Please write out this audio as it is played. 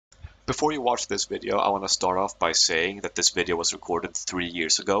Before you watch this video, I want to start off by saying that this video was recorded 3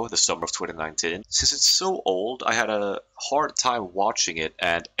 years ago, the summer of 2019. Since it's so old, I had a hard time watching it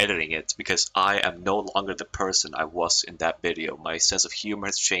and editing it because I am no longer the person I was in that video. My sense of humor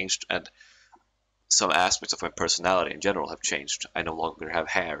has changed and some aspects of my personality in general have changed. I no longer have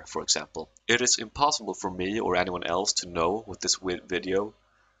hair, for example. It is impossible for me or anyone else to know what this video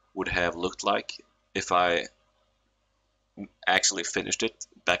would have looked like if I actually finished it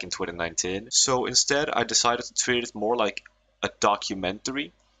back in 2019. So instead I decided to treat it more like a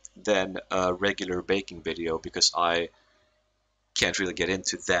documentary than a regular baking video because I can't really get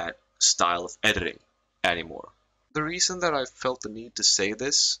into that style of editing anymore. The reason that I felt the need to say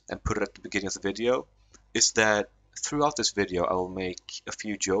this and put it at the beginning of the video is that throughout this video I will make a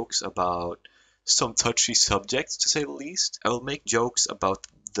few jokes about some touchy subjects, to say the least. I will make jokes about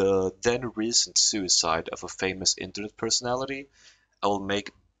the then recent suicide of a famous internet personality. I will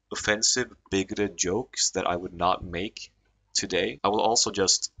make offensive, bigoted jokes that I would not make today. I will also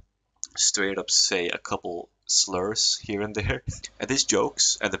just straight up say a couple slurs here and there. And these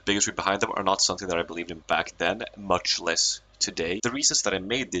jokes and the bigotry behind them are not something that I believed in back then, much less today. The reasons that I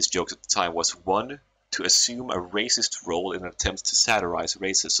made these jokes at the time was, one, to assume a racist role in an attempt to satirize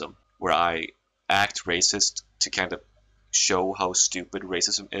racism, where I act racist to kind of show how stupid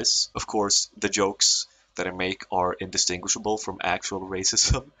racism is. Of course, the jokes that I make are indistinguishable from actual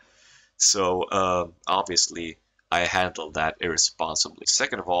racism, so obviously I handle that irresponsibly.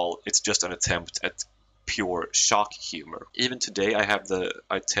 Second of all, it's just an attempt at pure shock humor. Even today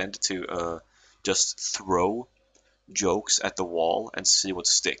I tend to just throw jokes at the wall and see what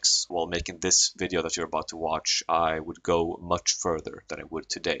sticks. While making this video that you're about to watch, I would go much further than I would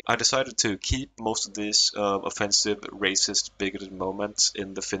today. I decided to keep most of these offensive, racist, bigoted moments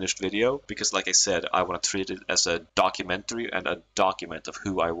in the finished video because, like I said, I want to treat it as a documentary and a document of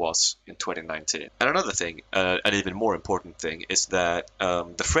who I was in 2019. And another thing, an even more important thing, is that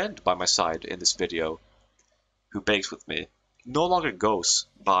the friend by my side in this video who bakes with me no longer goes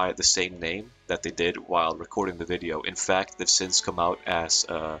by the same name that they did while recording the video. In fact, they've since come out as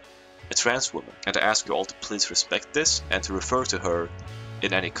a trans woman. And I ask you all to please respect this and to refer to her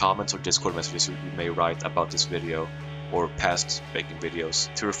in any comments or Discord messages you may write about this video or past baking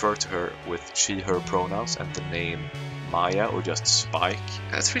videos, to refer to her with she, her pronouns and the name Maya or just Spike.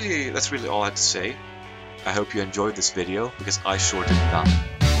 And that's really all I had to say. I hope you enjoyed this video because I sure did not.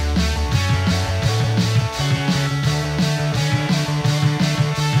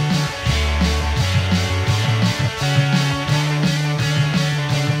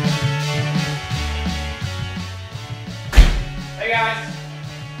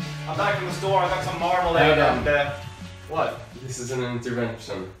 I'm back from the store, I got some marmalade and what? This is an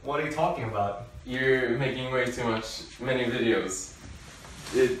intervention. What are you talking about? You're making way too many videos.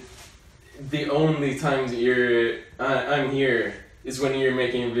 The only times I'm here is when you're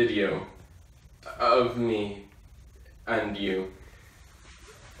making a video of me and you.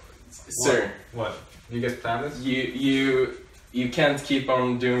 Sir. What? You guys planned this? You can't keep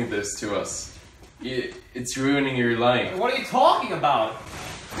on doing this to us. It's ruining your life. What are you talking about?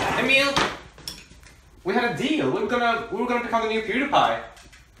 Emil, we had a deal. We were gonna become the new PewDiePie.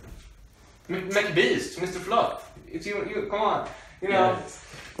 McBeast, Mcfluff. It's you. Come on. You know. Yes.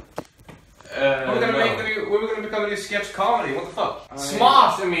 We were gonna become the new sketch comedy. What the fuck?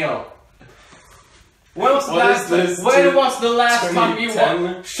 Smash, Emil. When was the last time you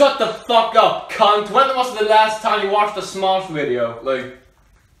watched? Shut the fuck up, cunt. When was the last time you watched a Smash video? Like.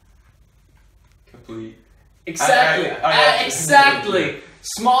 Complete. Exactly. Exactly.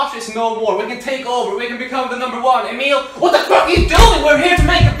 Smosh is no more. We can take over. We can become the #1. Emil, what the fuck are you doing? We're here to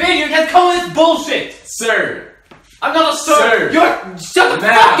make a video. You can't come with this bullshit. Sir. I'm not a sir. You're shut the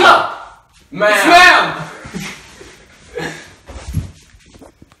fuck up. Ma'am.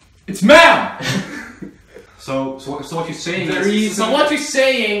 It's ma'am. It's ma'am. So what you're saying? So what you're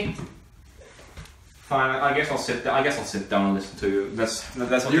saying? Fine. I guess I'll sit down and listen to you. That's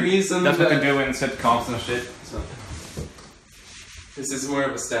what they do in sitcoms and shit. So. This is more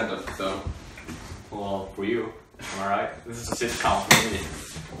of a stand-up, though. Well, for you, alright? This is a sitcom for me.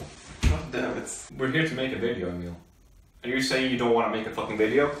 God damn it. We're here to make a video, Emil. And you're saying you don't want to make a fucking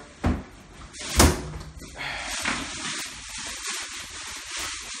video?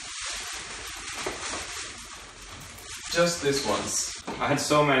 Just this once. I had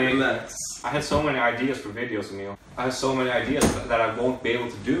so many ideas for videos, Emil. I had so many ideas that I won't be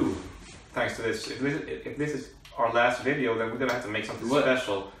able to do thanks to this. If this is our last video, then we're gonna have to make something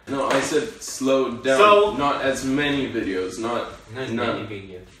special. No, I said slow down. So, not as many videos, not many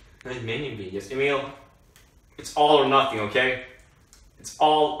videos. Not many videos. Emil, it's all or nothing, okay? It's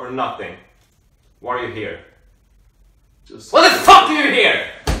all or nothing. Why are you here? Just What the fuck are you here?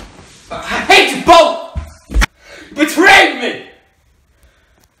 I hate you both! You betrayed me!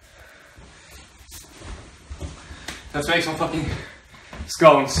 Let's make some fucking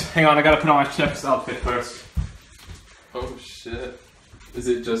scones. Hang on, I gotta put on my chef's outfit first. Oh shit. Is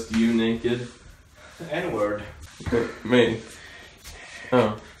it just you naked? N-word. Me.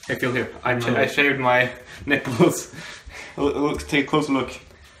 Oh. Hey, feel here. I shaved my nipples. Look, take a closer look.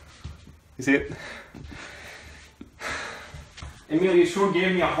 You see it? Emil, you sure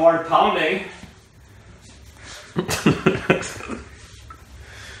gave me a hard pounding.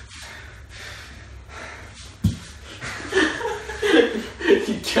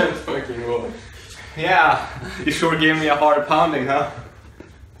 You can't fucking walk. Yeah, you sure gave me a hard pounding, huh?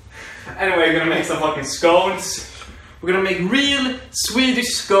 Anyway, we're gonna make some fucking scones. We're gonna make real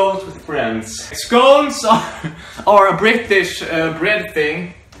Swedish scones with friends. Scones are a British bread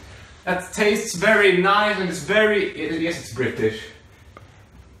thing that tastes very nice and it's very... yes, it's British.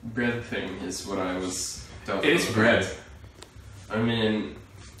 Bread thing is what I was... It is bread. I mean...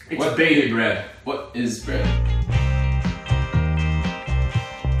 It's what baby bread. What is bread?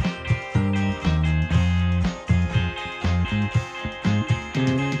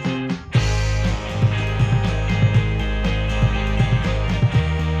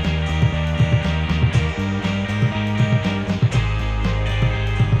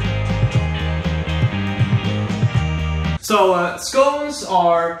 So, scones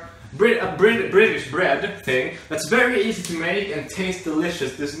are a British bread thing that's very easy to make and tastes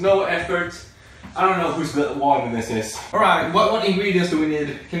delicious. There's no effort. I don't know whose one this is. Alright, what ingredients do we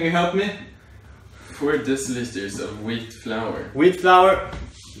need? Can you help me? 4 deciliters of wheat flour. Wheat flour.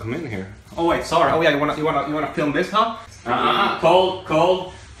 Come in here. Oh wait, sorry. Oh yeah, you wanna film this, huh? Cold.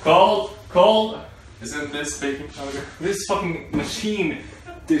 Isn't this baking powder? This fucking machine.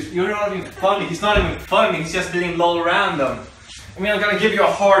 Dude, you're not even funny. He's not even funny. He's just being low random. I mean, I'm gonna give you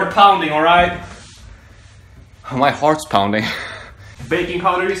a hard pounding, alright? Oh, my heart's pounding. Baking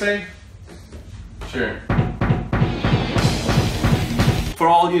powder, you say? Sure. For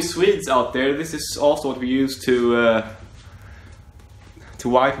all you Swedes out there, this is also what we use to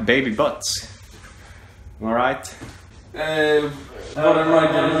wipe baby butts. Alright? What am I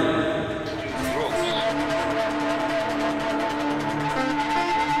gonna do?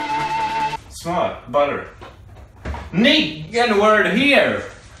 Smart. Butter. Need a word here!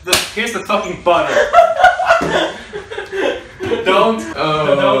 Here's the fucking butter.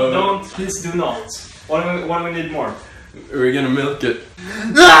 Don't, please do not. What do we need more? We're gonna milk it.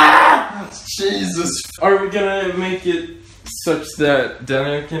 Jesus! Are we gonna make it such that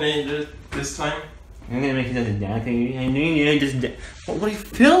Daniel can eat it this time? I'm gonna make it as a what are you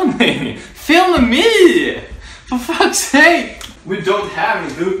filming? Film me! For fuck's sake! We don't have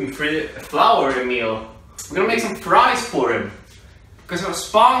any gluten-free flour meal. We're gonna make some fries for him. Because our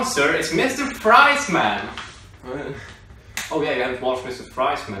sponsor is Mr. Fries Man. What? Oh yeah, you haven't watched Mr.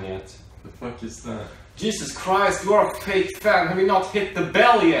 Fries Man yet. The fuck is that? Jesus Christ, you are a fake fan. Have you not hit the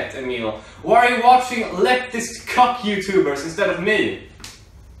bell yet, Emil? Why are you watching leftist cuck YouTubers instead of me?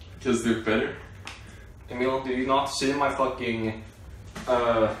 Because they're better. Emil, did you not see my fucking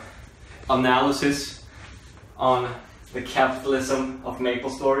analysis on the capitalism of Maple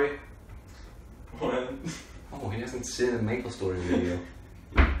Story? What? Oh, he hasn't seen the Maple Story video.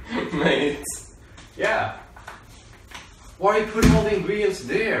 Mate. Yeah. Why are you putting all the ingredients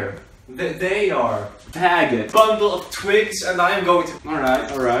there? They are. Tag it. Bundle of twigs and I am going to...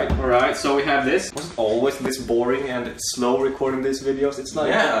 Alright. So we have this. Was it always this boring and slow recording these videos? It's like...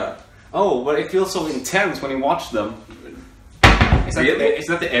 Yeah. Oh, but it feels so intense when you watch them. Is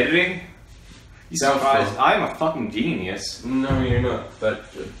that the editing? Surprised. I'm a fucking genius. No, you're not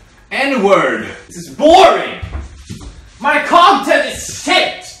that good. N-word! This is boring! My content is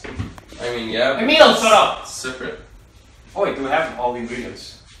shit! I mean, yeah. Emil, shut up! Separate. Oh wait, do we have all the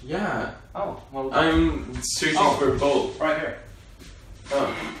ingredients? Yeah. Oh, well... I'm searching for both. Right here.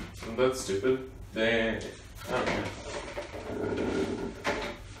 Oh, that's stupid. Okay.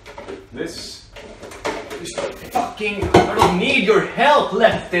 This... Fucking... I don't need your help,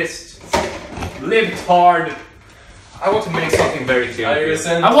 leftist! Lived hard. I want to make something very clear.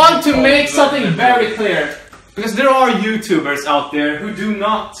 I want to make something very clear. Because there are YouTubers out there who do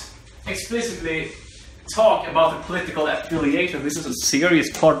not explicitly talk about the political affiliation. This is a serious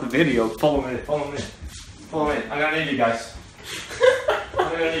part of the video. Follow me. I'm gonna need you guys.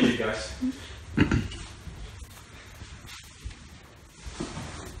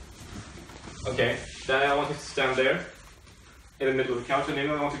 Okay, then I want you to stand there. In the middle of the couch, and then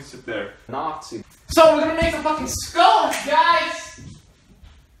I want you to sit there. Nazi. So we're gonna make some fucking scones, guys!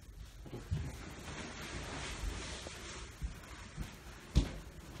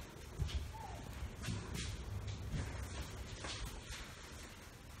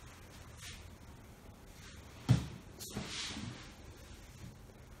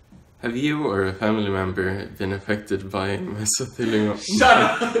 Have you or a family member been affected by mesothelioma? Shut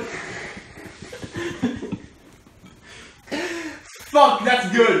up! Fuck, that's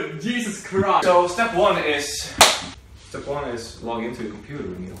good! Jesus Christ! So step one is log into your computer,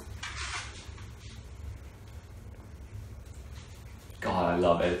 Neil. God, I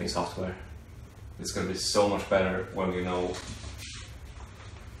love editing software. It's gonna be so much better when we know.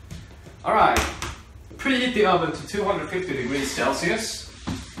 Alright. Preheat the oven to 250 degrees Celsius.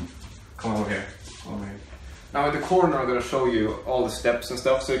 Come over here. Come over here. Now in the corner I'm gonna show you all the steps and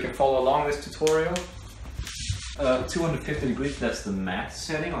stuff so you can follow along this tutorial. 250 degrees, that's the max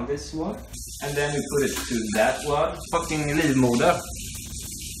setting on this one. And then you put it to that one. Fucking livmoder.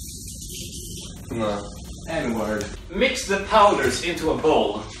 No. N-word. Mix the powders into a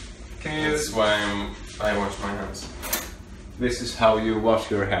bowl. Can you... That's why I wash my hands. This is how you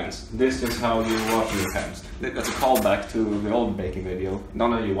wash your hands. This is how you wash your hands. That's a callback to the old baking video.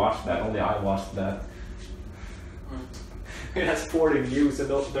 None of you watched that, only I watched that. It has 40 views and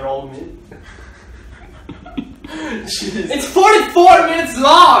they're all me. It's 44 minutes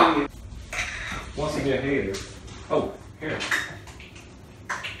long! Wants to be a hater. Oh, here.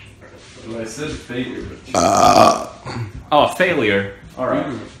 Well, I said failure. Oh, failure. Alright.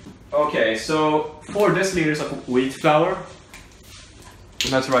 Okay, so 4 deciliters of wheat flour.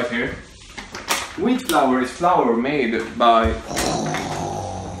 That's right here. Wheat flour is flour made with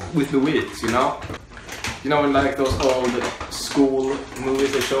the wheat, you know? You know, in like those old school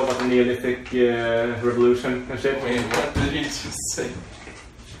movies they show about the Neolithic revolution and shit? Wait, what did you just say?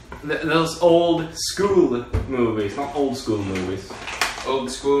 Those old school movies, not old school movies.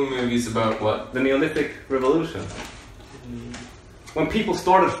 Old school movies about what? The Neolithic revolution. When people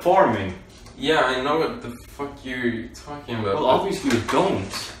started farming. Yeah, I know what the fuck you're talking about. Well, obviously you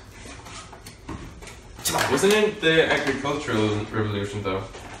don't. Wasn't it the agricultural revolution though?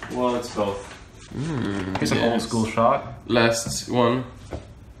 Well, it's both. Here's an old school shot. Last one.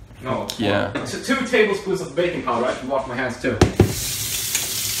 No. Yeah. 2 tablespoons of baking powder. I should wash my hands too.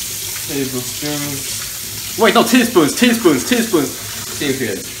 Tablespoons. Wait, no, teaspoons. Teaspoons.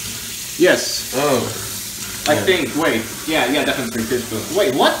 Yes. Oh. I think. Wait. Yeah, definitely 3 teaspoons.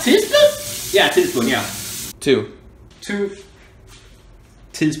 Wait, what? Teaspoon? Yeah, teaspoon. Yeah. 2. 2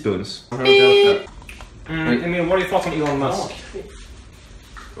 teaspoons. I mean, what are your thoughts on Elon Musk?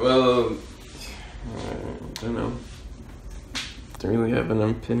 Well, I don't know. Don't really have an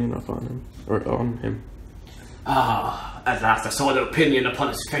opinion on him. Or on him. Ah, at last I saw the opinion upon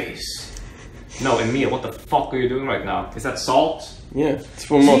his face. No, Emil, what the fuck are you doing right now? Is that salt? Yeah,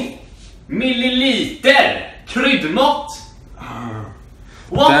 2 mått. Milliliter! Kryddmått!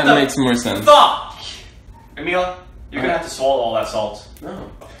 What That the makes more sense. fuck? Emil, you're gonna have to swallow all that salt. No.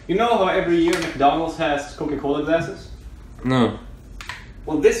 You know how every year McDonald's has Coca-Cola glasses? No.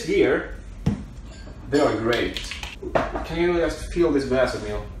 Well, this year, they are great. Can you just feel this glass,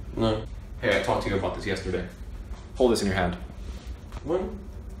 Emil? No. Hey, I talked to you about this yesterday. Hold this in your hand. What?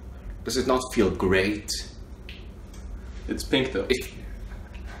 Does it not feel great? It's pink though.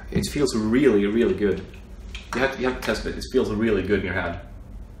 It feels really, really good. You have to test it. It feels really good in your hand.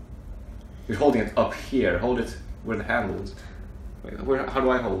 You're holding it up here. Hold it where the handle is. Wait, how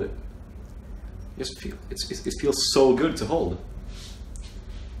do I hold it? Just feel. It feels so good to hold.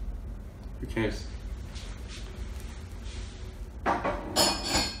 Who cares?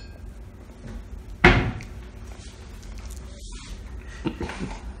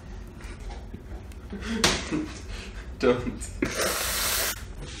 Don't.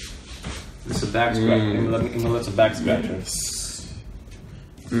 It's a back scratcher. Emil, that's a back scratcher.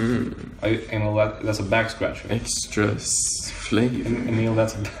 Emil, that's a back scratcher. Extra flavor. Emil,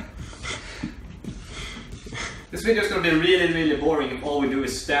 that's a... This video is going to be really, really boring if all we do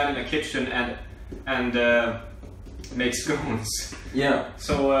is stand in a kitchen and make scones. Yeah.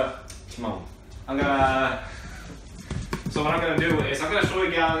 So, come on. So what I'm gonna do is I'm gonna show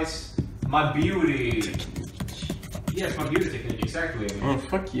you guys my beauty technique. Yes, my beauty technique, exactly. Oh,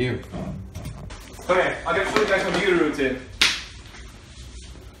 fuck you. Okay, I'm gonna show you guys my beauty routine.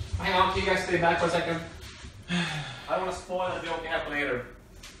 Hang on, can you guys stay back for a second? I don't want to spoil a joke I have later.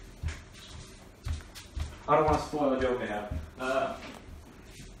 I don't want to spoil a joke I have.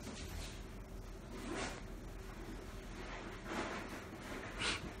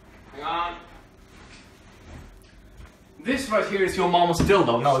 Hang on. This right here is your mama's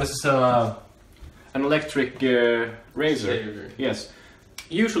dildo. No, this is an electric razor. Shaver. Yes.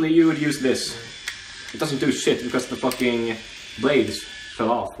 Usually you would use this. It doesn't do shit because the fucking blades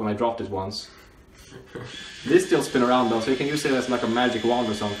fell off when I dropped it once. This still spin around though, so you can use it as like a magic wand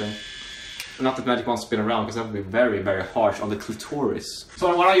or something. Not that magic wand spin around, because that would be very, very harsh on the clitoris.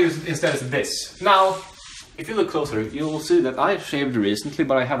 So what I use instead is this. Now, if you look closer, you'll see that I shaved recently,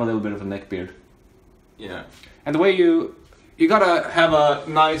 but I have a little bit of a neck beard. Yeah. And the way you gotta have a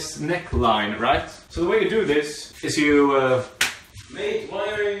nice neckline, right? So the way you do this is you... Mate, why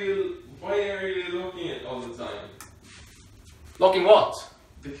are you looking at all the time? Locking what?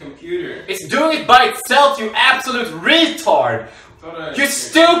 The computer. It's doing it by itself, you absolute retard! You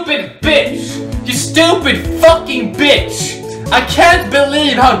stupid bitch! You stupid fucking bitch! I can't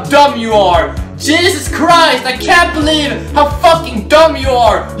believe how dumb you are! Jesus Christ, I can't believe how fucking dumb you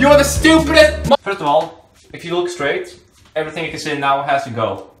are! You are the stupidest... First of all, if you look straight, everything you can see now has to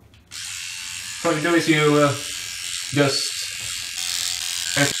go. So what you do is you just...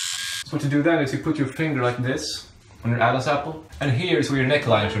 So what you do then is you put your finger like this on your Adam's apple, and here is where your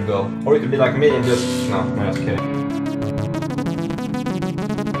neckline should go. Or you could be like me and just... No, I'm just kidding.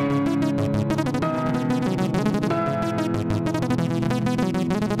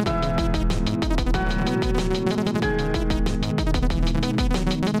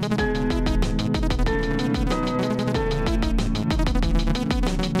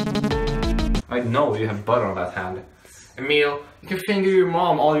 I know you have butter on that hand. Emil, you can finger your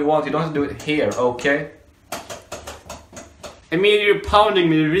mom all you want, you don't have to do it here, okay? Emil, you're pounding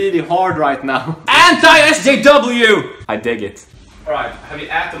me really hard right now. Anti-SJW! I dig it. Alright, have you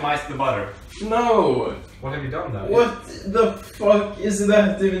atomized the butter? No! What have you done now? What the fuck is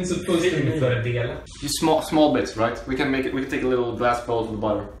that even supposed to mean? You small bits, right? We can take a little glass bowl of the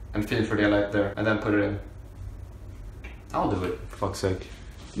butter and fill it for the light there, and then put it in. I'll do it, for fuck's sake.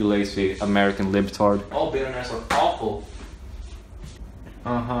 You lazy American libtard. All billionaires are awful.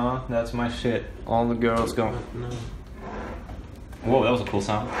 Uh-huh, that's my shit. All the girls go. No. Whoa, that was a cool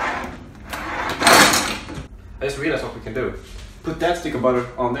sound. I just realized what we can do. Put that stick of butter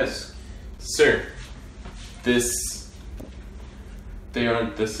on this. Sir, they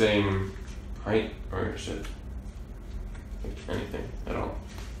aren't the same height or shit. Like anything at all.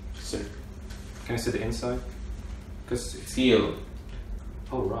 Sir. Can you see the inside? Because Seal.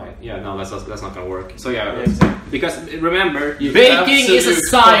 oh right, yeah, no, that's not gonna work. So yeah, Yeah. because remember, You baking is a absolute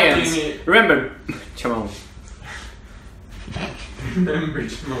science. fucking- Remember, come on. Remember,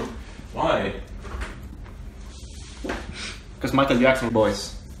 why? Because Michael Jackson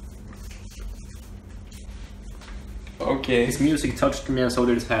boys. Okay. His music touched me and so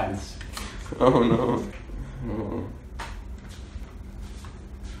did his hands. Oh no. Oh.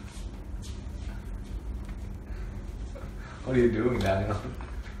 What are you doing, Daniel?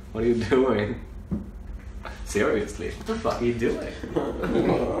 What are you doing? Seriously, what the fuck are you doing?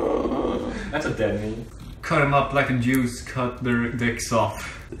 That's a dead knee. Cut them up like a juice, cut their dicks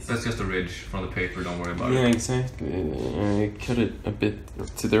off. That's just a ridge from the paper, don't worry about Yeah, it. exactly. I cut it a bit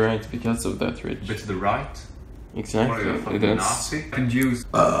to the right because of that ridge. A bit to the right? Exactly. What are you, a fucking That's... Nazi? Can juice.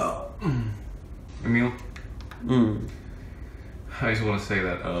 Emil? I just want to say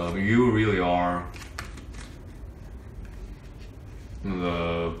that you really are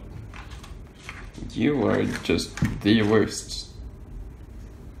the... You are just the worst.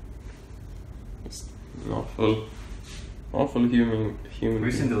 It's an awful human Have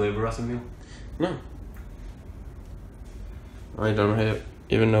you seen being. Deliver Us, Emil? No. I don't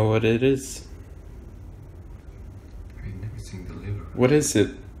even know what it is. I've never seen Deliver. What is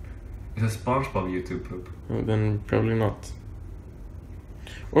it? It's a SpongeBob YouTube poop. Oh, then probably not.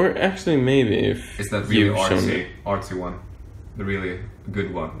 Or actually maybe if It's that really you've shown me. artsy one. The really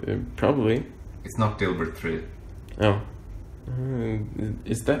good one. Probably. It's not Dilbert 3. Oh.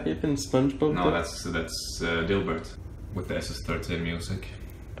 Is that even SpongeBob? No, that's Dilbert with the SS13 music.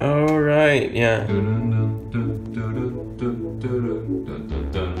 Oh right, yeah.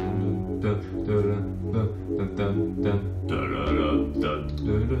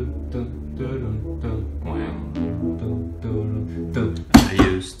 I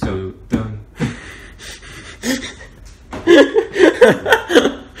used to.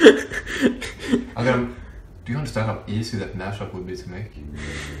 Do you understand how easy that mashup would be to make?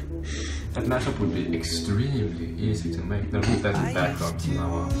 That mashup would be extremely easy to make. Then put that in the background from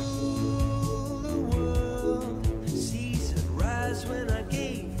now on.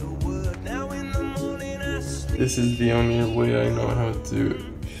 This is the only way I know how to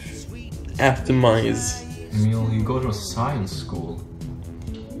atomize. Emil, you go to a science school.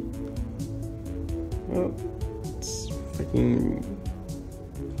 Well, it's fucking...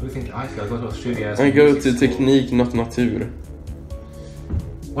 What do you think I feel? I go to a shitty ass I go music to school. technique, not natur.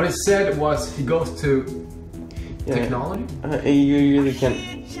 What he said was he goes to technology? You really can't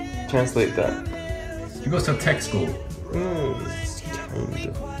translate that. He goes to a tech school. Kind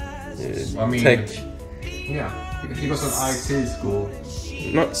of. I mean, tech. Yeah, he goes to IT school.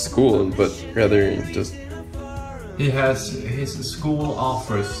 Not school, but rather just... He has, his school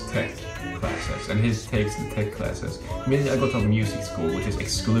offers tech classes, and he takes the tech classes. Me, I go to a music school, which is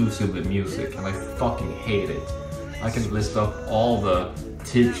exclusively music, and I fucking hate it. I can list up all the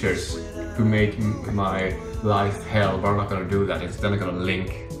teachers who make my life hell, but I'm not gonna do that. Instead, I'm gonna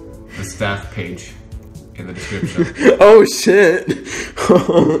link the staff page in the description. Oh shit!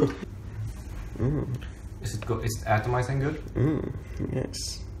 Is it good? Is atomizing good?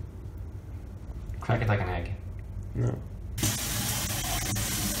 Yes. Crack it like an egg. No.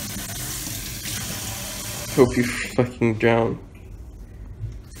 Hope you fucking drown.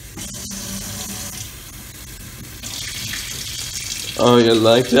 Oh, you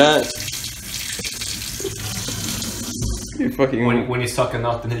like that? You fucking... When you suck a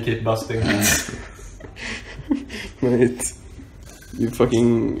nut and he keep busting. Mate. You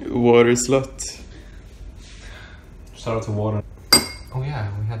fucking water slut. Shout out to water. Oh yeah,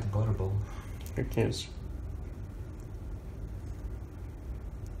 we had the butter bowl. Who cares?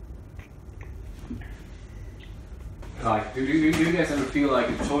 Like, do you guys ever feel like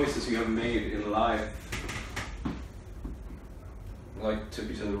the choices you have made in life like took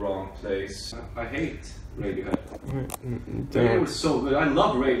you to the wrong place? I hate Radiohead. Radiohead was so good. I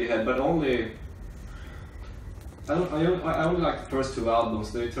love Radiohead, but only I only like the first two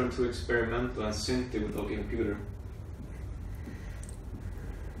albums. They turned too experimental and synthy with the computer.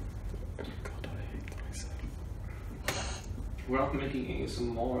 God, I hate myself. We're not making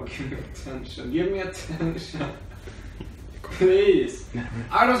ASMR. Give me attention. Give me attention. Please.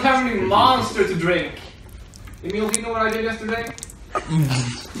 I don't have any Monster to drink. Emil, do you know what I did yesterday?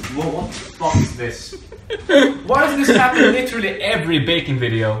 Whoa, what the fuck is this? Why does this happen in literally every baking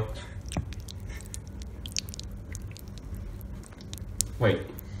video? Wait,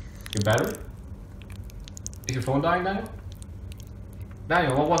 your battery? Is your phone dying, Daniel?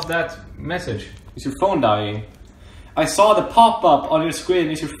 Daniel, what was that message? Is your phone dying? I saw the pop-up on your screen.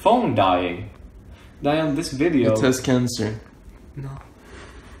 Is your phone dying? Daniel, this video... It has cancer. No.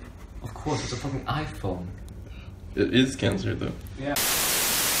 Of course, it's a fucking iPhone. It is cancer though. Yeah.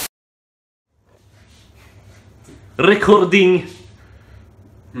 Recording!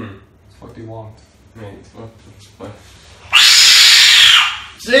 What do you want? Mate, what the fuck?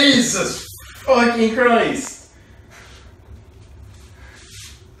 Jesus fucking Christ!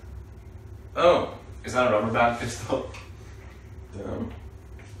 Oh. Is that a rubber band pistol? Damn.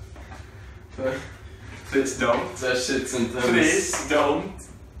 Please don't. That shit's intense. Please don't.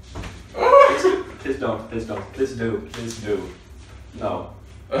 Please don't. Please don't. Please do. Please do. No.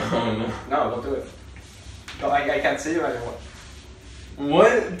 Oh no. No, don't do it. No, I can't see you anymore.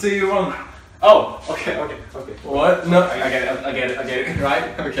 What do you want? Oh, okay. What? No. I get it,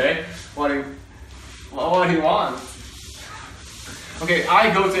 right? Okay. What do you want? Okay,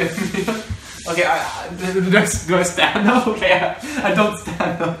 I go to... Okay, do I stand up? Okay, I don't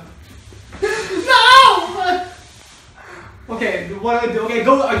stand up. No! Okay, what do I do? Okay, I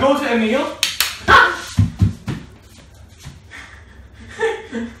go to Emil.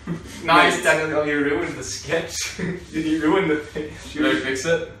 Nice, Daniel, you ruined the sketch. You ruined the thing. Should I fix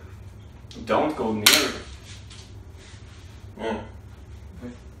it? Don't go near it. Yeah.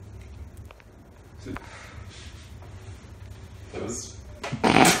 That was...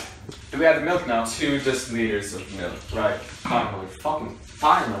 Do we add the milk now? 2 deciliters of milk. Right. Finally. Fucking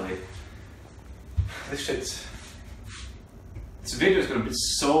finally. This shit's... This video is gonna be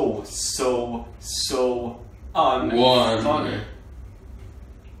so unfunny.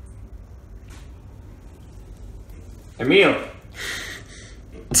 Emil!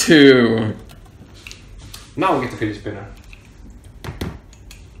 2. Now we get the fidget spinner.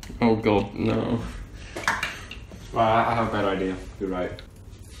 Oh god, no. Well, I have a better idea. You're right.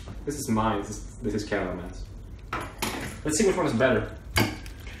 This is mine. This is Cameraman's. Let's see which one is better.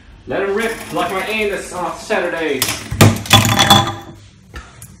 Let him rip like my anus on a Saturday.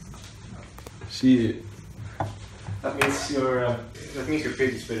 Shit. That means your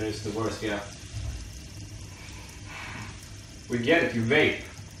fidget spinner is the worst. Yeah. We get it. You vape.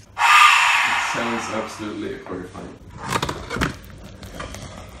 It sounds absolutely horrifying.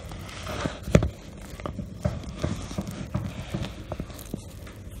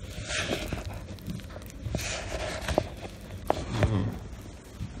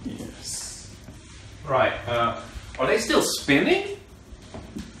 Yes. Right. Are they still spinning?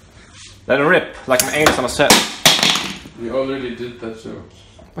 Let them rip like an anus on a set. We already did that joke.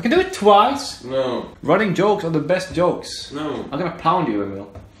 I can do it twice. No. Running jokes are the best jokes. No. I'm gonna pound you,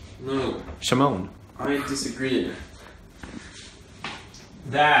 Emil. No. Shimon. I disagree.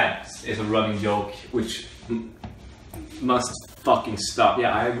 That is a running joke, which must fucking stop.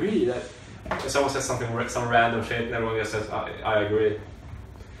 Yeah, I agree that someone says something, some random shit, and everyone just says, I agree.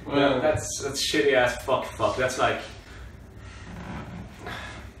 Well, that's shitty ass fuck. That's like...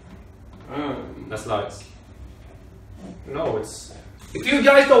 that's lies. No, it's... If you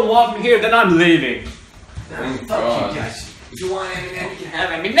guys don't want me here, then I'm leaving. Fuck you guys. If you want Eminem, you can have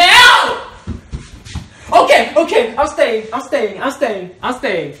Eminem now! Okay, I'm staying,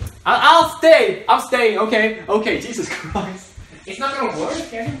 okay, Jesus Christ. It's not gonna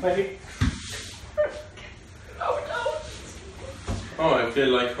work, anybody. No. Oh, I feel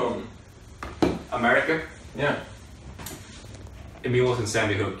like home. America? Yeah. Emil was in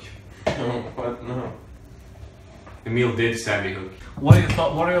Sandy Hook. Oh, what? No. Emil did Sandy Hook. What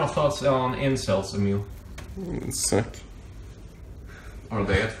are your thoughts on incels, Emil? Suck. Are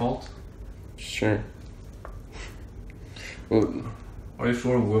they at fault? Sure. Well, are you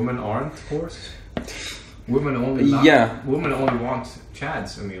sure women aren't, of course? Women only women only want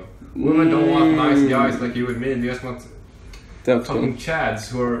chads, Emil. Women don't want nice guys like you and me, they just want fucking chads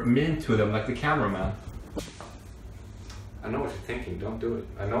who are mean to them, like the cameraman. I know what you're thinking, don't do it.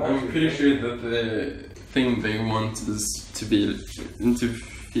 I'm pretty sure that the thing they want is to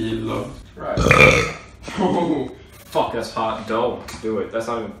feel love. Right. Oh, fuck, that's hot. Don't do it. That's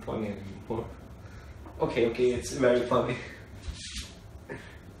not even funny anymore. Okay, it's very funny.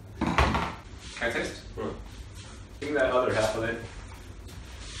 Can I taste? Mm. Give me that other half of it.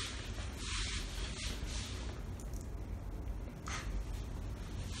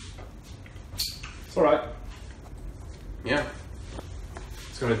 It's alright. Yeah.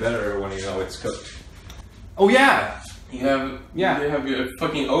 It's gonna be better when you know it's cooked. Oh yeah! You have your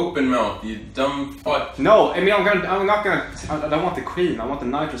fucking open mouth, you dumb fuck. No, I mean I don't want the cream, I want the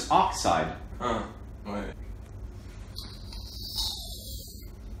nitrous oxide. Huh. Wait.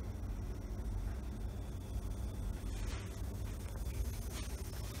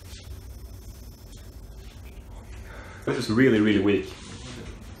 This is really weak.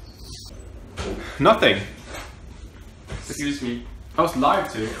 Nothing. Excuse me. I was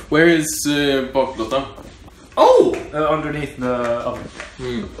live too. Where is bakplåten? Oh! Underneath the oven.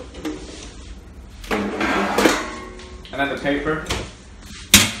 And then the paper.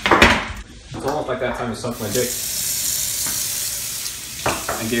 It's almost like that time you sucked my dick.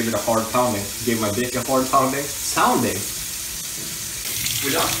 And gave it a hard pounding. Gave my dick a hard pounding. Sounding.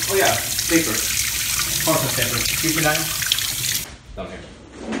 We're done. Oh yeah, paper. Parchment paper. Keep it down. Down here.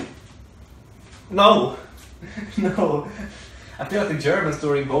 No! No. I feel like the Germans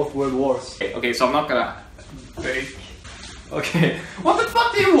during both World Wars. Okay, so I'm not gonna bake. Okay. What the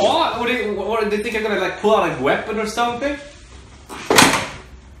fuck do you want? What do they think I'm gonna like pull out a weapon or something?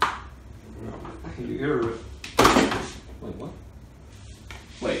 You're... Wait, what?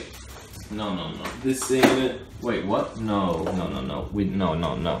 Wait. No. This ain't it. Wait, what? No.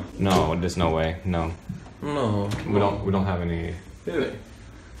 No, there's no way. No. No. We don't have any... Really?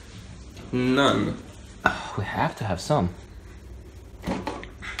 None. We have to have some.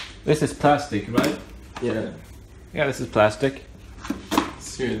 This is plastic, right? Yeah. Yeah, this is plastic.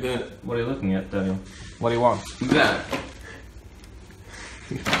 See that? What are you looking at, Daniel? What do you want? That.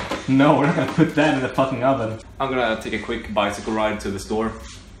 No, we're not gonna put that in the fucking oven. I'm gonna take a quick bicycle ride to the store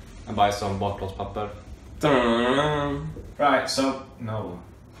and buy some bakplåtspapper. Right, so... No.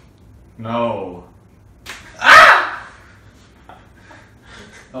 Ah!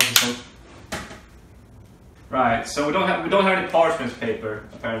 Right, so we don't have any parchment paper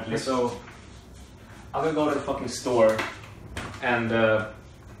apparently. So I'm gonna go to the fucking store and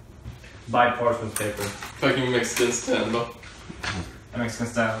buy parchment paper. Fucking Mexican stand-up. A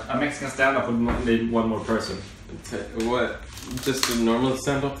Mexican stand-up would need one more person. What? Just a normal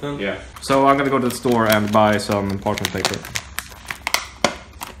stand-up then? Yeah. So I'm gonna go to the store and buy some parchment paper.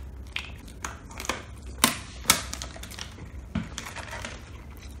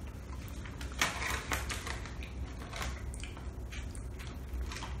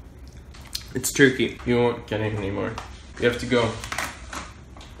 It's tricky. You won't get it anymore. You have to go.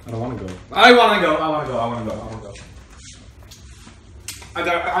 I don't want to go. I want to go.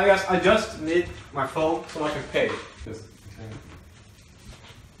 I just need my phone so I can pay.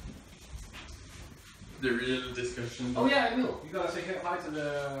 The real discussion. Oh yeah, I will. You gotta say hi to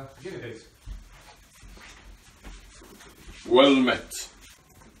the guinea pigs. Well met.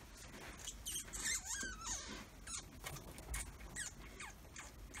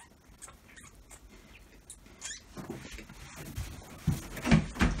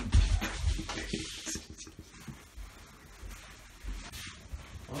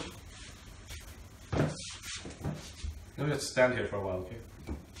 Let me just stand here for a while, okay?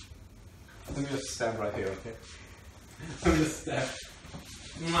 Let me just stand right here, okay? Let me just stand.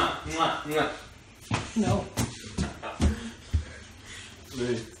 Mwah, mwah, mwah. No.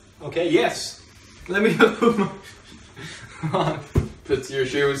 Wait. Okay, yes. Let me just put my... Put your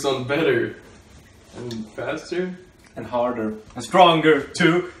shoes on better. And faster. And harder. And stronger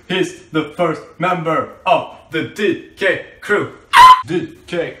too. He's the first member of the DK crew.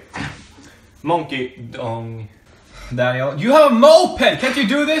 DK. Monkey dong. Daniel, you have a moped! Can't you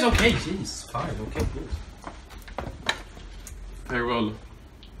do this? Okay, jeez. Fine, okay, good. Very well.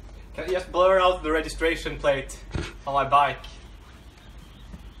 Can you just blur out the registration plate on my bike?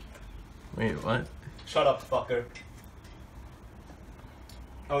 Wait, what? Shut up, fucker.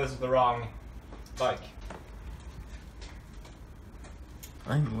 Oh, this is the wrong bike.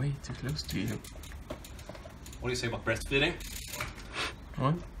 I'm way too close to you. What do you say about breastfeeding?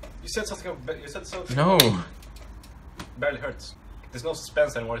 What? You said something about... You said so... No! Barely hurts. There's no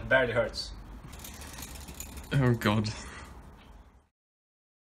suspense anymore, it barely hurts. Oh god.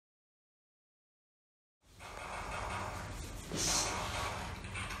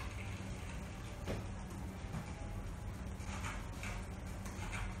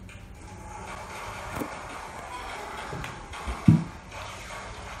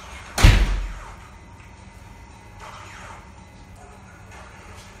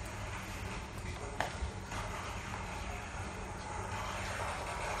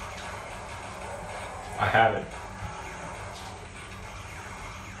 I have it.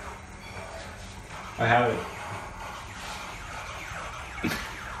 I have it.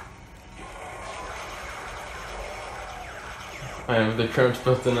 I have the crouch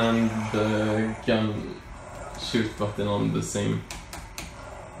button and the gun shoot button on the same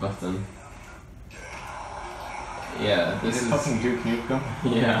button. Yeah, this is fucking Duke Nukem.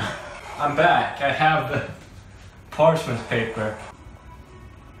 yeah. I'm back. I have the parchment paper.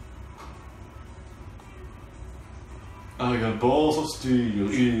 I got balls of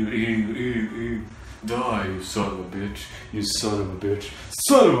steel. Ew. Die, you son of a bitch. You son of a bitch.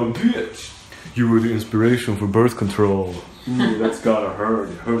 Son of a bitch! You were the inspiration for birth control. Ooh, that's gotta hurt.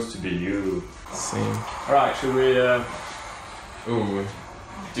 It hurts to be you. Same. Alright, should we Ooh,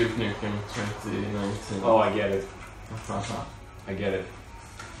 Duke Nukem 2019. Oh, I get it. I get it.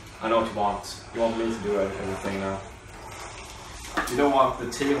 I know what you want. You want me to do everything now. You don't want the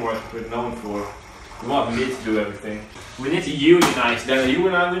teamwork we're known for. You want me to do everything. We need to unionize, Daniel. You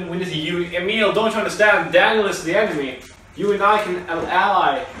and I, we need to unionize. Emil, don't you understand? Daniel is the enemy. You and I can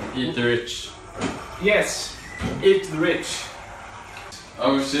ally. Eat the rich. Yes, eat the rich.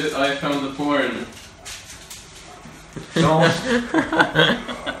 Oh shit, I found the porn. Don't.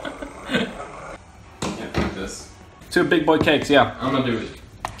 Can't do this. 2 big boy cakes, yeah. I'm gonna do it.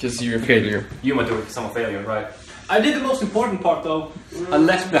 Cause you're a failure. You might do it because I'm a failure, right? I did the most important part though. I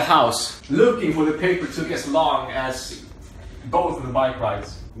left the house looking for the paper. Took as long as both of the bike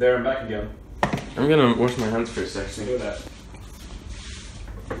rides. There and back again. I'm gonna wash my hands first actually. Do that.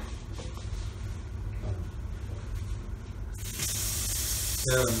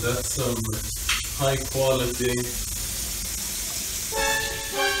 Yeah, that's some high quality.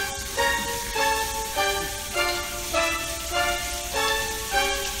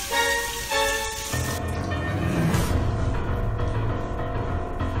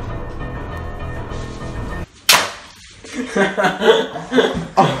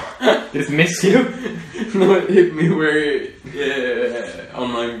 Oh, did it miss you? No, it hit me where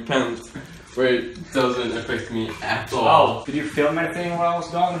on my pants, where it doesn't affect me at all. Oh, did you film anything while I was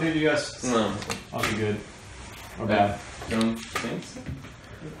gone, or did you just... No. Okay, good. Or bad? Don't think so.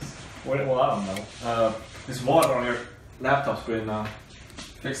 Well, I don't know. There's water on your laptop screen now.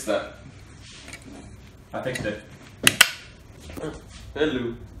 Fix that. I fixed it.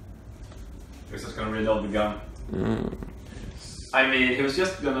 Hello. He's just gonna reload the gun. I mean, he was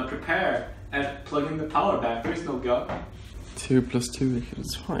just gonna prepare and plug in the power back. There's no gun. 2 + 2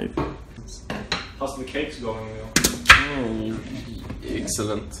 equals 5. How's the cakes going, you know? Oh,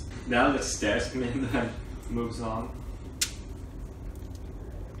 excellent. Now that stares at me and then moves on.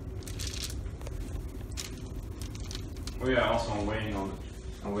 Oh yeah, also I'm waiting on it.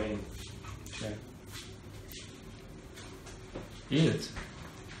 I'm waiting. Check. Eat it.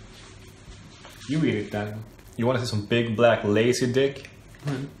 You eat it, Daniel. You want to see some big black lazy dick?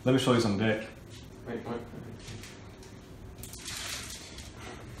 Let me show you some dick. Wait.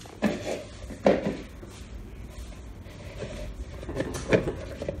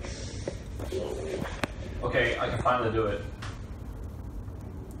 Okay, I can finally do it.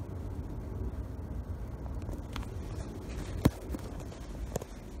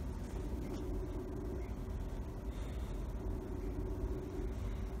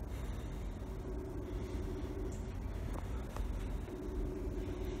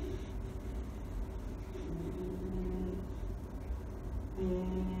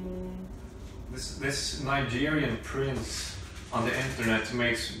 This Nigerian prince on the internet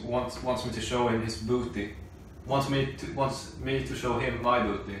wants me to show him his booty. Wants me to show him my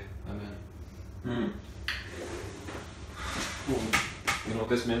booty. I mean. You know what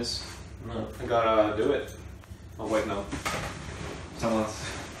this means? No. I gotta do it. Oh wait, no. Someone's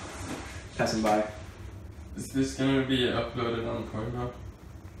passing by. Is this gonna be uploaded on Pornhub?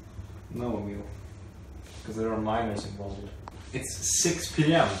 No one will. Because there are minors involved. It's 6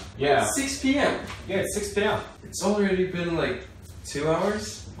 p.m. Yeah. 6 p.m. Yeah, it's 6 p.m. It's already been like 2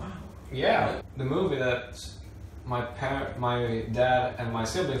 hours? Wow. Yeah. The movie that my dad and my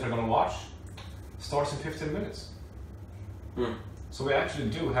siblings are gonna watch starts in 15 minutes. So we actually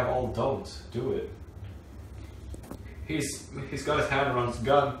do have all don't do it. He's got his hand around his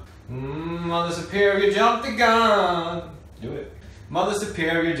gun. Mother Superior, jump the gun. Do it. Mother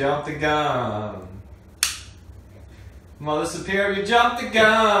Superior, jump the gun. Mother Superior, jump the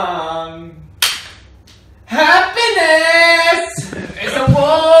gun. Happiness is a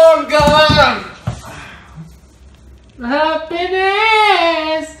warm gun.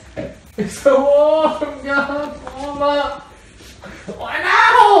 Happiness is a warm gun, Mama. When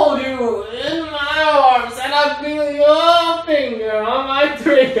I hold you in my arms and I feel your finger on my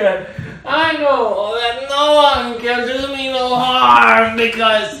trigger, I know that no one can do me no harm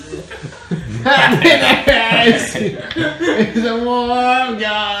because happiness is a warm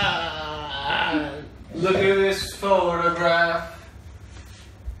gun. Look at this photograph.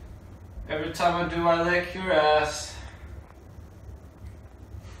 Every time I do, I lick your ass.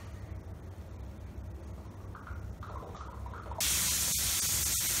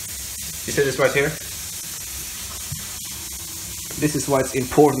 You see this right here? This is why it's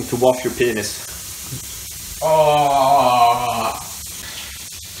important to wash your penis. Oh,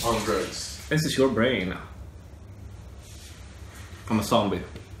 on drugs. This is your brain. I'm a zombie.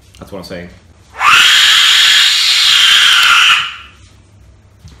 That's what I'm saying.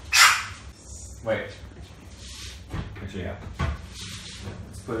 Wait. Actually, yeah.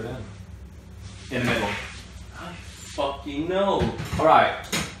 Let's put it in. In the middle. I fucking know. Alright.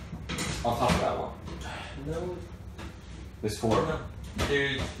 On top of that one. No. There's 4.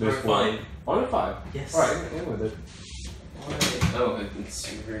 Dude, There's we're 4. fine. Oh, there's 5. Yes. Alright, in with it. Oh,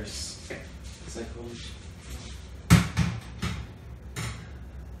 it's reverse psychology.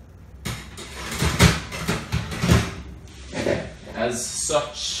 As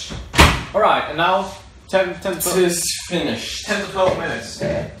such. Alright, and now 10 to 12. Tis finished. 10 to 12 minutes.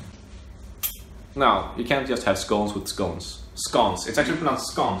 No, you can't just have scones with scones. Scones. It's actually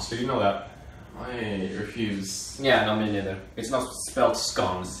pronounced scones. Did you know that? I refuse. Yeah, no, me neither. It's not spelled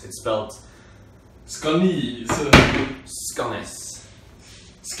scones. It's spelled Sconie. scones.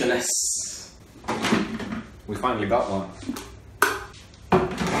 Scones. We finally got one.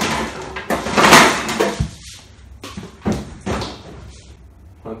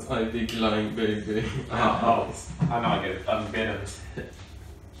 But I decline, baby. Oh, I know I get it. I'm bitten.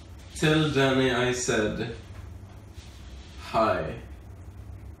 Tell Danny I said hi.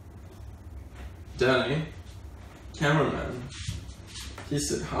 Danny, cameraman, he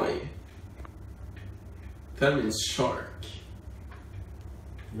said hi. That means shark.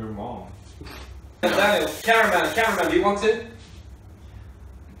 Your mom. Daniel, cameraman, do you want tea?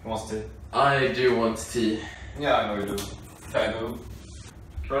 He wants tea. I do want tea. Yeah, I know you do. Okay, move.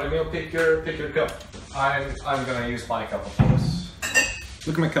 Ready, Emil, pick your cup. I'm gonna use my cup, of course.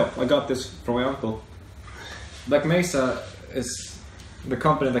 Look at my cup. I got this from my uncle. Black Mesa is the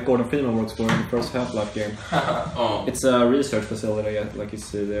company that Gordon Freeman works for in the first Half-Life game. Oh. It's a research facility, like you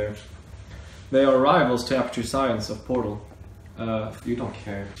see there. They are rivals to Aperture Science of Portal. You don't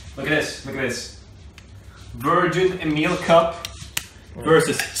care. Look at this, look at this. Virgin Emil cup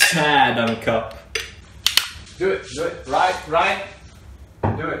versus Chad on a cup. Do it, right.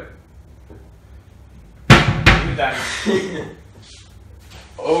 Do it. Do that.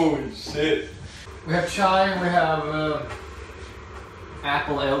 Oh shit. We have chai, we have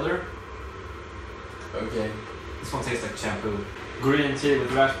apple elder. Okay. This one tastes like shampoo. Green tea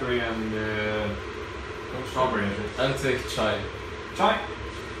with raspberry and strawberry in it. I'll take chai. Chai?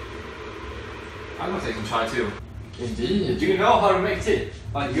 I'm gonna take some chai too. Indeed. Do you know how to make tea?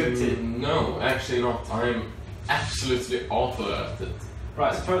 Like good tea? No, actually not. I'm absolutely awful at it.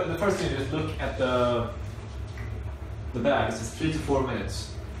 Right, so the first thing is just look at the bag. It says 3 to 4 minutes.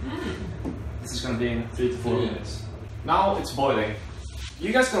 This is gonna be in 3 to 4 minutes. Now it's boiling.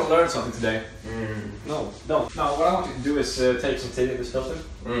 You guys gonna learn something today. No, don't. Now what I want you to do is take some tea in this filter.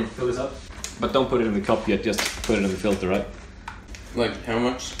 Fill this up. But don't put it in the cup yet, just put it in the filter, right? Like how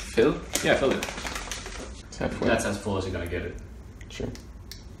much? Fill? Yeah, fill it. Halfway. That's as full as you're gonna get it. Sure.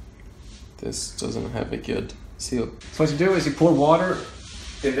 This doesn't have a good seal. So what you do is you pour water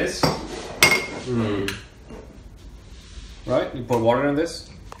in this. Right? You pour water in this.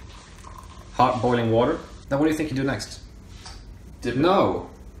 Hot boiling water. Then what do you think you do next? Dip it. No.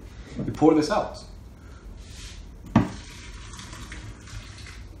 You pour this out.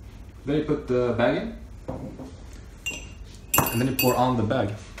 Then you put the bag in. And then you pour on the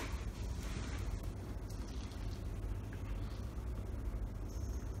bag.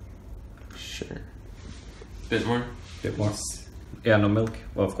 Sure. Bit more? Bit more. Yeah, no milk.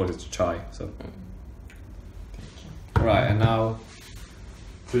 Well, of course it's chai, so. Right, and now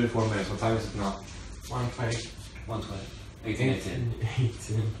 3 or 4 minutes. What time is it now? 120. 120.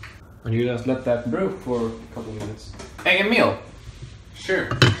 18. And you just let that brew for a couple of minutes. Hey, Emil! Sure.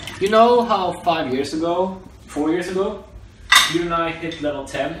 You know how 5 years ago, 4 years ago, you and I hit level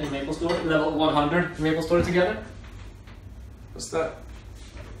 10 in Maple Story, level 100 in Maple Story together? What's that?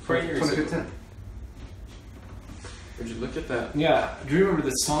 4 years ago. 2015. Where'd you look at that? Yeah, do you remember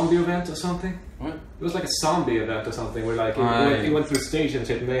the zombie event or something? What? It was like a zombie event or something where like it went through stage and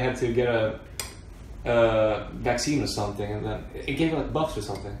shit and they had to get a vaccine or something and then it gave like buffs or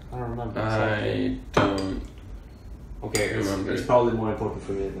something. I don't remember. I don't. Okay, remember. It's probably more important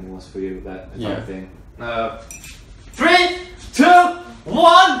for me than it was for you, that Yeah. thing. 3, 2,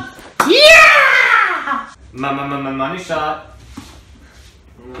 1, yeah! Money shot.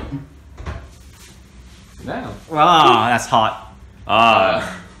 Damn. Ah, that's hot.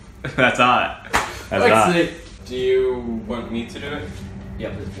 Ah, that's hot. That's hot. Do you want me to do it? Yeah,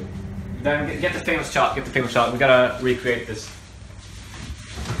 please do. Then get the famous shot. Get the famous shot. We gotta recreate this.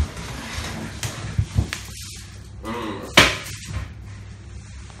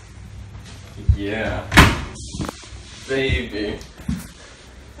 Yeah. Baby.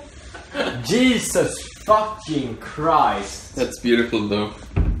 Jesus fucking Christ. That's beautiful though.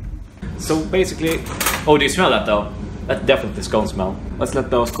 So basically, oh, do you smell that though? That's definitely the scone smell. Let's let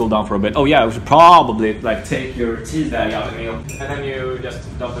those cool down for a bit. Oh yeah, we should probably like take your tea bag out, Emil, and then you just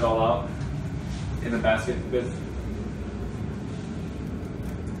dump it all out in the basket a bit.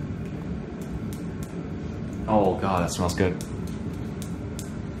 Oh god, that smells good.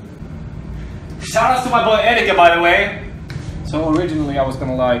 Shout out to my boy Erika, by the way. So originally I was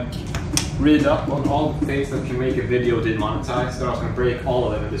gonna like read up on all the things that can make a video demonetized, so I was gonna break all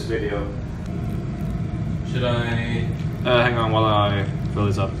of them in this video. Should I Hang on while I fill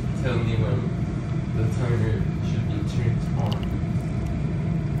this up. tell me when the timer should be turned on?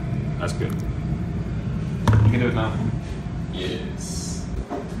 That's good. You can do it now. Yes.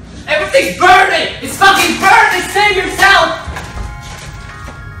 Everything's burning! It's fucking burning! Save yourself!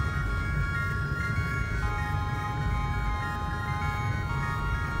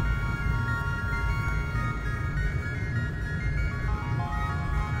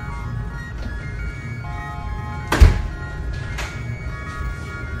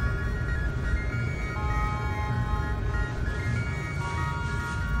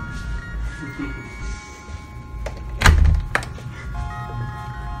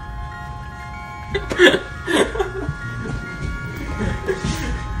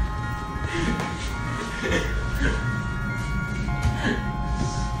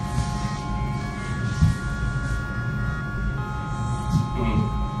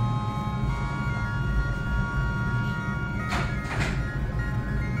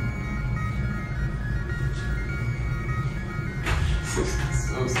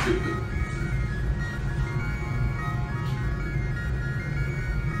 So stupid.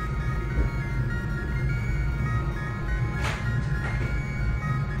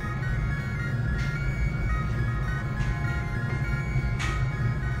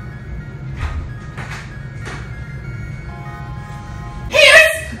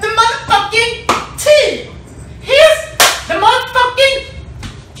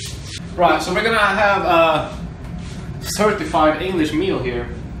 Right, so we're gonna have a certified English meal here.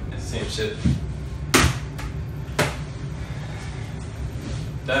 Same shit.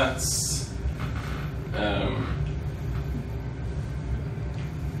 That's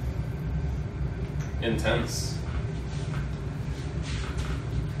intense.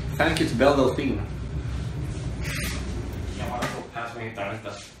 Thank you to Belle Delphine. Pass me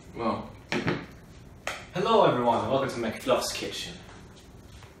that. Well, Hello everyone, welcome to Mcfluff's kitchen.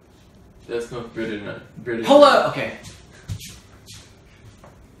 that's not British. British. Hello, okay.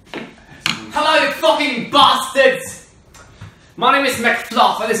 Hello you fucking bastards! My name is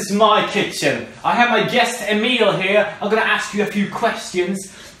Mcfluff and this is my kitchen. I have my guest Emil here. I'm gonna ask you a few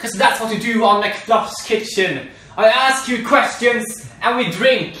questions, because that's what we do on Mcfluff's kitchen. I ask you questions and we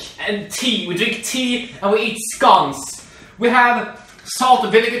drink tea. We drink tea and we eat scones. We have salt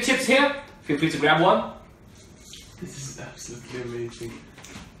and vinegar chips here. Feel free to grab one. This is absolutely amazing.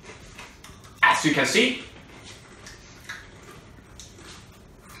 As you can see,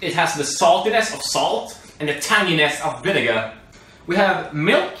 it has the saltiness of salt and the tanginess of vinegar. We have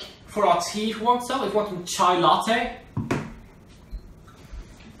milk for our tea if we want some, if we want some chai latte.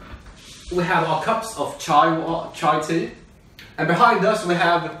 We have our cups of chai tea. And behind us we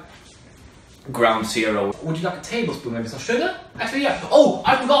have ground zero. Would you like a tablespoon, maybe some sugar? Actually, yeah. Oh,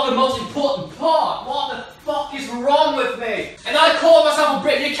 I forgot the most important part. What the fuck is wrong with me? And I call myself a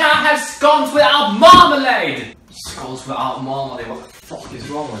Brit. You can't have scones without marmalade. Scones without marmalade. What the fuck is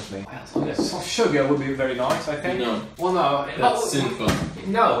wrong with me? Well, yes, some sugar would be very nice, I think. No. Well, no. That's sinful.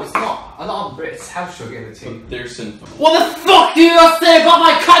 No, it's not. A lot of Brits have sugar in the tea. But they're sinful. What the fuck do you not say about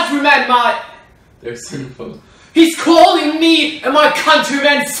my countrymen, mate? They're sinful. He's calling me and my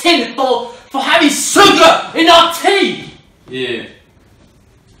countrymen sinful for having sugar in our tea! Yeah.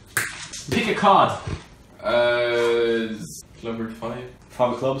 Pick a card. Clubber 5?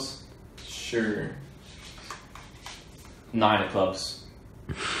 5 of clubs. Sure. 9 of clubs.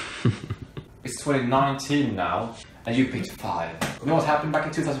 It's 2019 now, and you picked 5. You know what happened back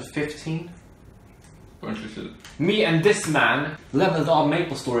in 2015? What you said? Me and this man leveled our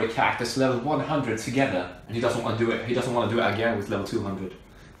Maple Story cactus level 100 together, and he doesn't want to do it. He doesn't want to do it again with level 200.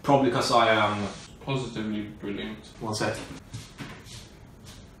 Probably because I am Positively brilliant. One sec.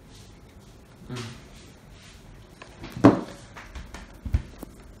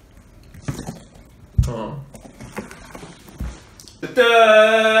 Oh.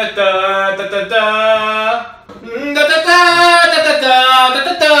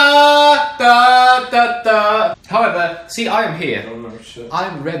 However, see, I am here. Oh no, shit.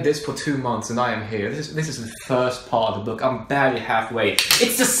 I've read this for 2 months and I am here. This is the first part of the book. I'm barely halfway.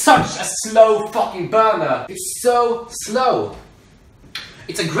 It's just such a slow fucking burner. It's so slow.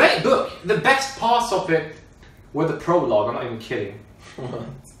 It's a great book. The best parts of it were the prologue. I'm not even kidding. What?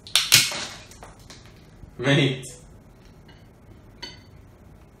 Mate.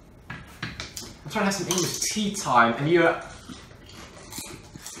 I'm trying to have some English tea time and you're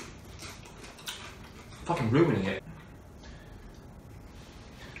fucking ruining it.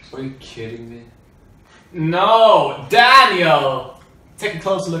 Are you kidding me? No! Daniel! Take a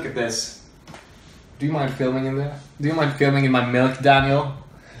closer look at this. Do you mind filming in there? Do you mind filming in my milk, Daniel?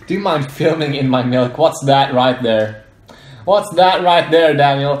 Do you mind filming in my milk? What's that right there? What's that right there,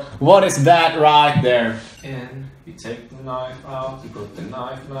 Daniel? What is that right there? In, you take the knife out, you put the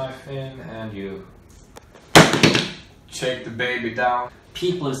knife in, and you shake the baby down.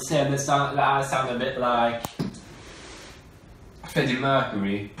 People have said that I sound a bit like Freddie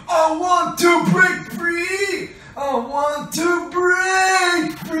Mercury. I want to break free! I want to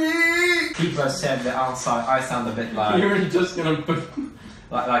break free! People have said that I sound a bit like You're just gonna put...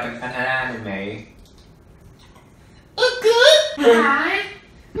 like an anime. Hi.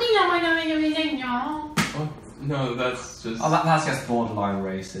 Oh, no, that's just... Oh, that's just borderline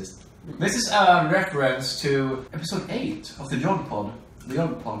racist. This is a reference to episode 8 of the Yog Pod. The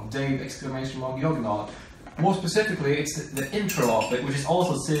Yog Pod, Dave exclamation mark Yognard. More specifically, it's the intro of it, which is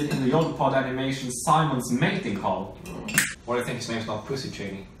also seen in the Yog Pod animation Simon's mating call. What do you think his name's not Pussy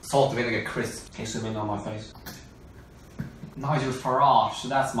Cheney? Salt vinegar crisp. Can you zoom in on my face? Nigel Farage,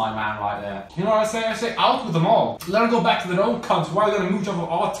 that's my man right there. You know what I say? I say out with them all. Let them go back to their own country. Why are they gonna mooch over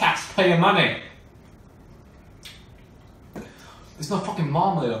our taxpayer money? There's no fucking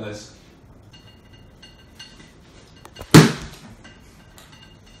marmalade on this.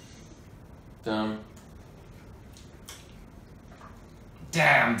 Damn.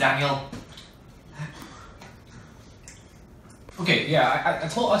 Damn, Daniel. Okay, yeah, I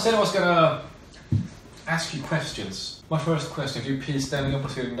said I was gonna ask you questions. My first question, do you please standing up or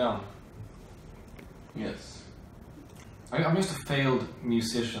sitting down? Yes. I'm just a failed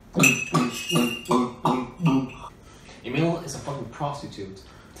musician. Emil is a fucking prostitute.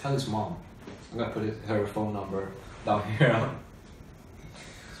 Tell his mom. I'm gonna put her phone number down here.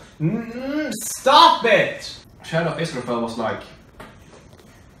 Stop it! Shadow of Israel was like...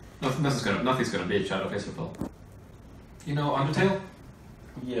 Nothing's gonna beat Shadow of Israel. You know Undertale?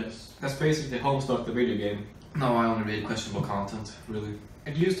 Yes. That's basically Homestuck, the video game. No, I only read questionable content, really.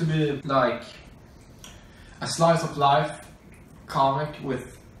 It used to be like a slice of life comic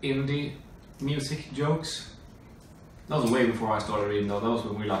with indie music jokes. That was way before I started reading though. That was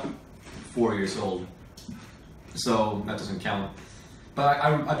when we were like 4 years old. So that doesn't count. But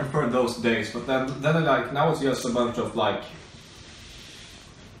I prefer those days. But then like now it's just a bunch of like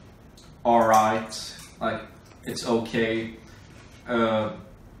alright, like it's okay.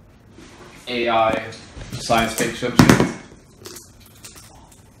 AI, science fiction shit.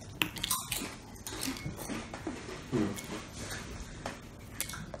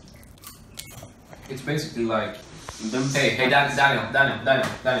 basically like, hey, Daniel.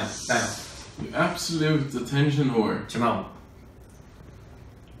 You absolute attention whore. Jamal.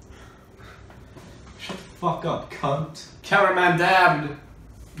 Shut the fuck up, cunt. Cameraman dabbed.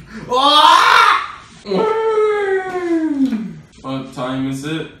 What time is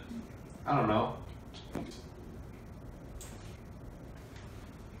it? I don't know.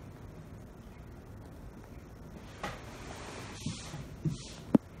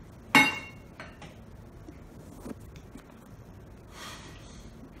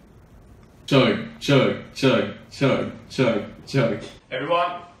 Chug.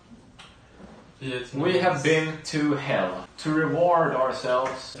 Everyone, we have been to hell. To reward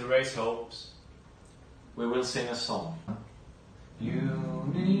ourselves, to raise hopes, we will sing a song. You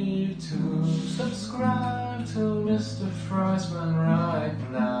need to subscribe to Mr. Friesman right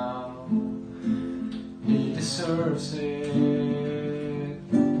now. He deserves it.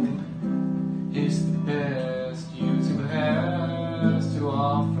 He's the best YouTube has to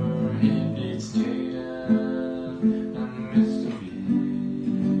offer. He beats Jaden and Mr.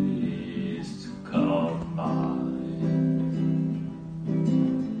 Beast to come by.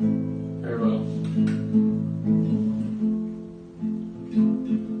 Very well.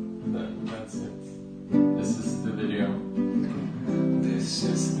 That's it. This is the video. This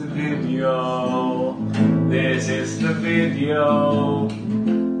is the video. This is the video.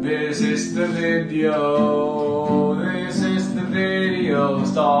 This is the video. This is the video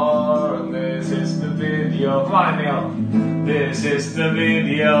star. This is the video. Come on, Emil. This is the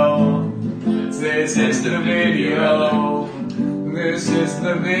video. This is the video. This is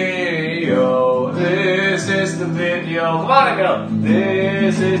the video. This is the video. Come on, Emil.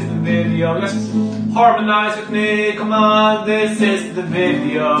 This is the video. Let's harmonize with me. Come on. This is the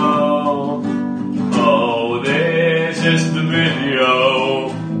video. Oh, this is the video.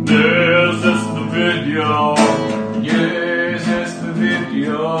 This is the video.